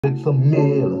It's a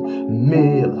meal,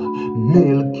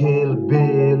 Kill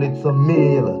Bill. It's a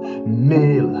meal,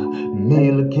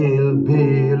 Kill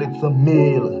Bill. It's a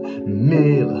meal,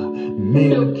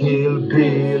 Kill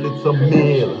Bill. It's a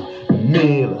meal,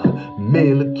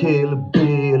 Kill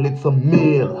Bill. It's a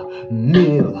meal,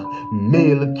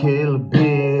 Kill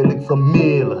Bill. It's a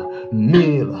meal,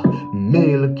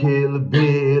 Kill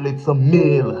Bill. It's a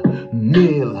meal,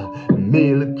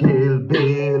 Kill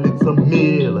Bill. It's a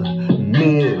meal,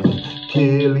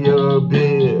 kill your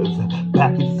bills.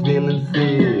 Pockets feeling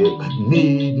sick,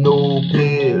 need no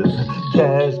pills.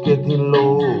 Cash getting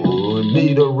low,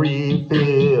 need a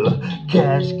refill.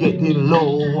 Cash getting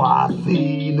low, I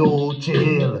see no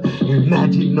chill.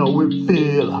 Imagine how it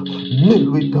feel.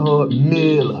 Meal without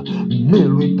meal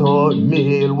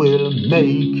will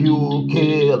make you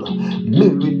kill.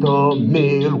 Meal without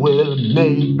meal will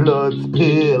make blood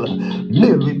spill.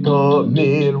 Meal without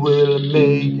meal will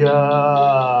make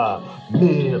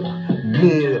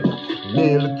meal,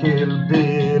 Kill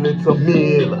Bill. It's a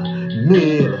meal,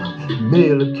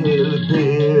 Kill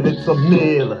Bill. It's a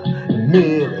meal,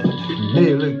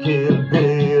 Kill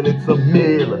Bill. It's a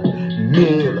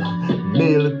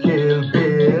meal, Kill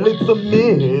Bill. It's a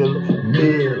meal,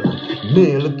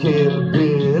 Kill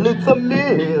Bill. It's a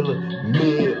meal,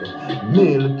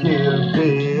 Kill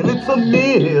Bill. It's a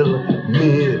meal,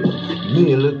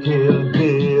 Kill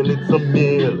Bill. It's a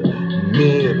meal.